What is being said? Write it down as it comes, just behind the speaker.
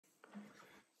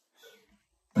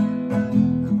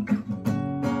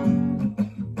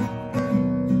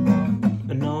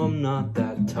not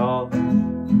that tall.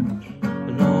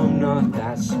 No, I'm not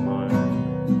that smart.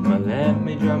 But let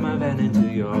me drive my van into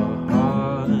your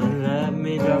heart. Let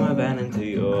me drive my van into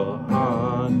your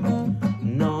heart.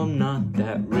 No, I'm not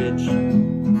that rich,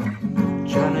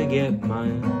 trying to get my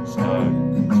start.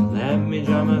 So let me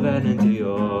drive my van into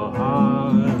your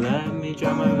heart. Let me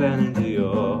drive my van into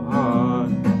your heart.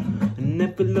 And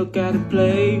if we look at a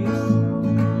place,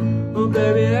 oh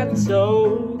baby, that's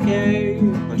okay.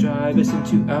 I'll drive us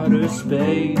into outer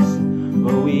space.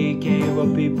 Oh, we can't hear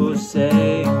what people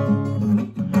say.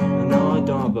 I know I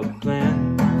don't have a plan,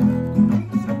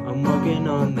 I'm working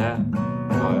on that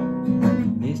part.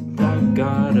 At least I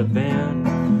got a van.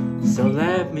 So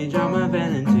let me drive my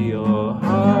van into your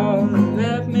heart.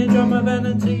 Let me drive my van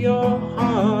into your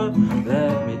heart.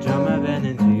 Let me drive my van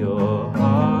into your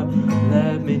heart.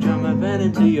 Let me drive my van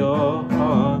into your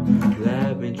heart.